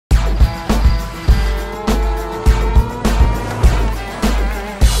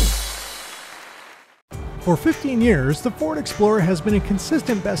For 15 years, the Ford Explorer has been a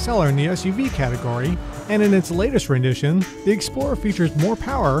consistent bestseller in the SUV category, and in its latest rendition, the Explorer features more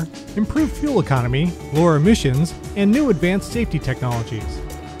power, improved fuel economy, lower emissions, and new advanced safety technologies.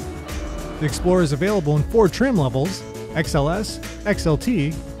 The Explorer is available in 4 trim levels: XLS,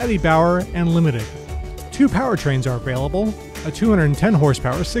 XLT, Eddie Bauer, and Limited. 2 powertrains are available: a 210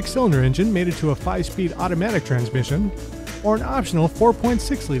 horsepower 6-cylinder engine mated to a 5-speed automatic transmission, or an optional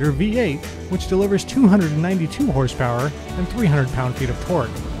 4.6-liter V8, which delivers 292 horsepower and 300 pound-feet of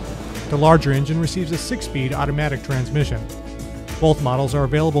torque. The larger engine receives a 6-speed automatic transmission. Both models are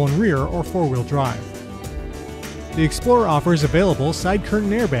available in rear or 4-wheel drive. The Explorer offers available side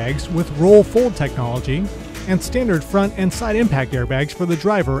curtain airbags with roll-fold technology and standard front and side impact airbags for the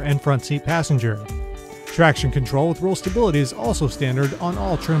driver and front seat passenger. Traction control with roll stability is also standard on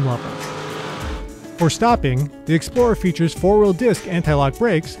all trim levels. For stopping, the Explorer features 4-wheel disc anti-lock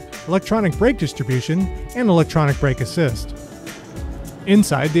brakes, electronic brake distribution, and electronic brake assist.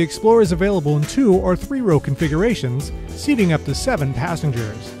 Inside, the Explorer is available in 2- or 3-row configurations, seating up to 7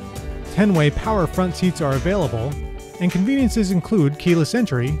 passengers. 10-way power front seats are available, and conveniences include keyless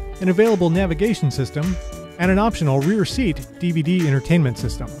entry, an available navigation system, and an optional rear seat DVD entertainment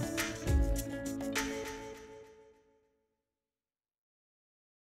system.